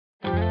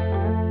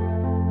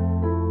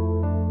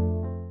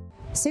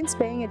Since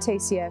being at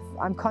TCF,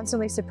 I'm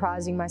constantly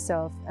surprising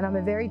myself, and I'm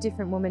a very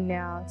different woman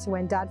now to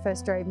when Dad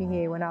first drove me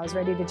here when I was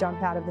ready to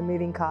jump out of the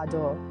moving car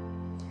door.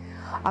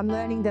 I'm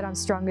learning that I'm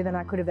stronger than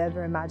I could have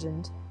ever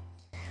imagined.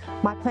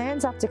 My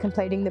plans after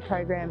completing the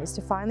program is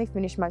to finally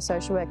finish my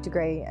social work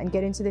degree and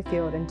get into the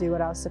field and do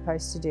what I was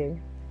supposed to do.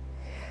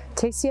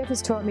 TCF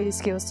has taught me the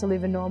skills to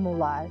live a normal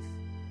life,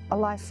 a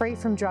life free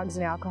from drugs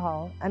and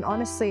alcohol, and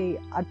honestly,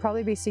 I'd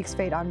probably be 6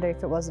 feet under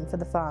if it wasn't for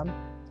the farm.